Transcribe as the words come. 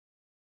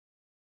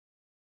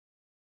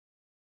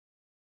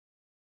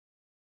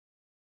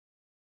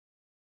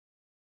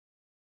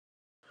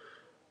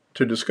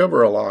To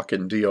discover a lock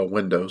in DL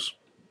Windows,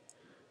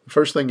 the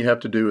first thing you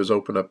have to do is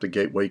open up the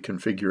gateway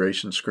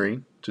configuration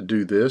screen. To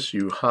do this,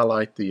 you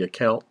highlight the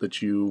account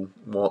that you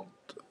want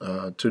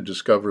to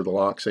discover the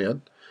locks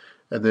in,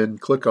 and then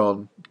click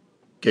on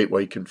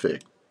Gateway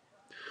Config.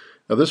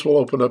 Now this will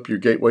open up your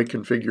gateway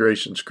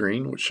configuration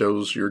screen, which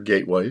shows your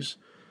gateways.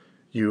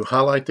 You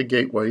highlight the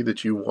gateway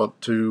that you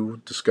want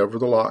to discover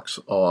the locks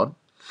on,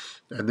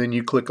 and then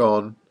you click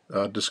on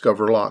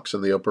Discover Locks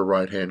in the upper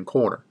right hand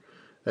corner.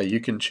 Now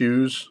you can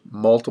choose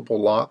multiple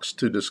locks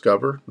to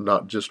discover,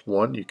 not just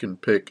one. You can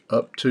pick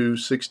up to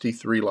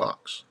 63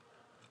 locks.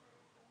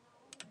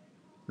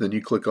 Then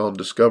you click on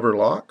Discover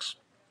Locks,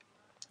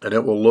 and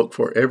it will look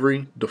for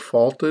every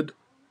defaulted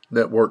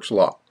Networx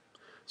lock.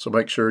 So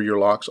make sure your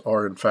locks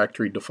are in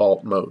factory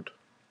default mode.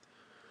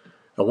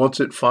 And once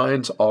it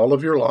finds all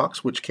of your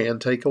locks, which can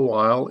take a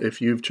while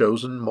if you've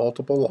chosen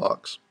multiple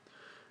locks,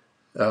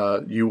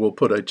 you will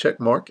put a check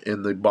mark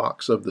in the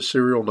box of the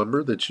serial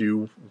number that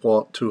you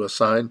want to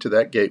assign to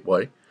that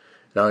gateway.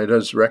 Now it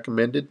is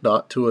recommended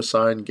not to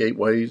assign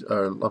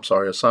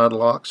assign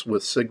locks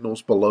with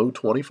signals below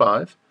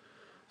 25.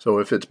 So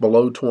if it's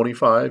below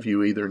 25,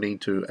 you either need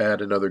to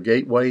add another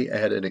gateway,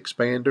 add an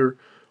expander,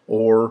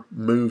 or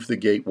move the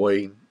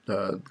gateway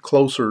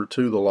closer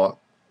to the lock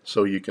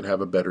so you can have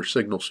a better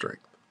signal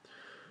strength.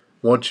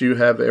 Once you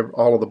have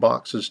all of the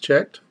boxes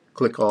checked,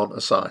 click on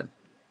Assign.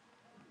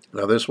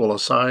 Now this will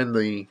assign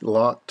the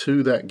lock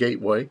to that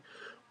gateway.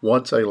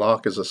 Once a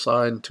lock is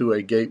assigned to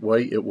a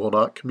gateway, it will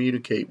not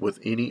communicate with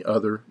any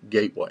other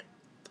gateway.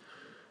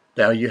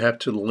 Now you have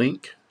to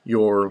link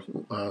your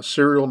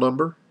serial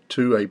number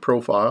to a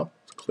profile.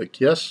 Click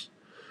Yes,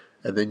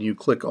 and then you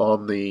click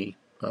on the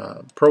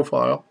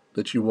profile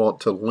that you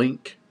want to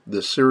link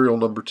the serial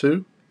number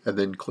to, and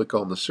then click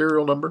on the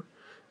serial number,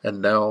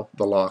 and now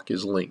the lock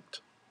is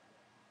linked.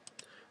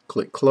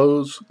 Click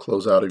Close,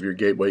 close out of your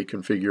gateway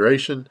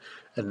configuration,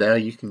 and now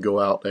you can go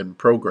out and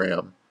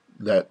program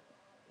that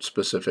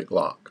specific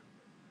lock.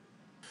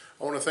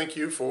 I want to thank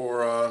you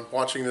for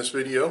watching this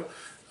video.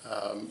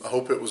 I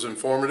hope it was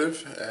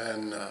informative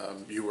and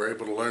you were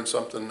able to learn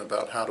something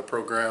about how to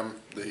program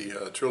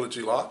the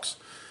Trilogy locks.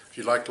 If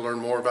you'd like to learn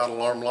more about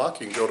Alarm Lock,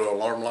 you can go to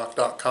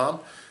alarmlock.com.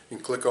 You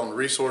can click on the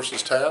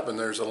Resources tab, and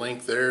there's a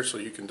link there so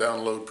you can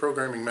download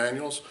programming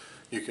manuals.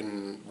 You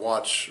can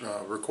watch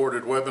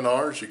recorded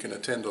webinars. You can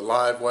attend a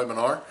live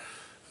webinar.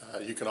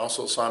 You can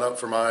also sign up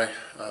for my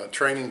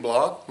training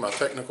blog, my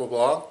technical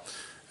blog.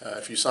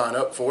 If you sign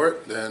up for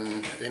it,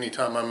 then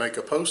anytime I make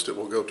a post, it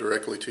will go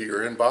directly to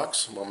your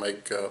inbox. We'll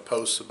make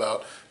posts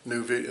about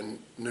new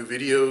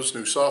videos,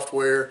 new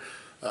software,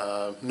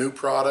 new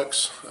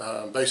products,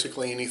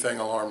 basically anything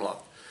Alarm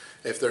Lock.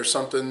 If there's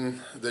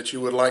something that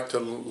you would like to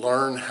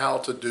learn how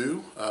to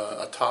do,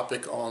 a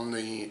topic on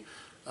the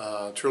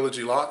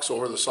Trilogy locks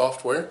or the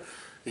software,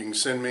 you can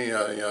send me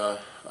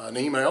an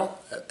email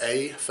at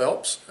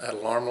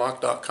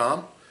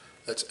aphelps@alarmlock.com.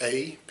 That's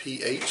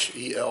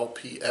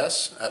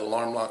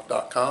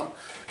aphelps@alarmlock.com,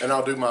 and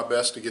I'll do my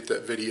best to get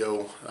that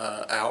video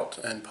out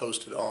and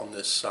posted on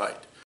this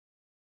site.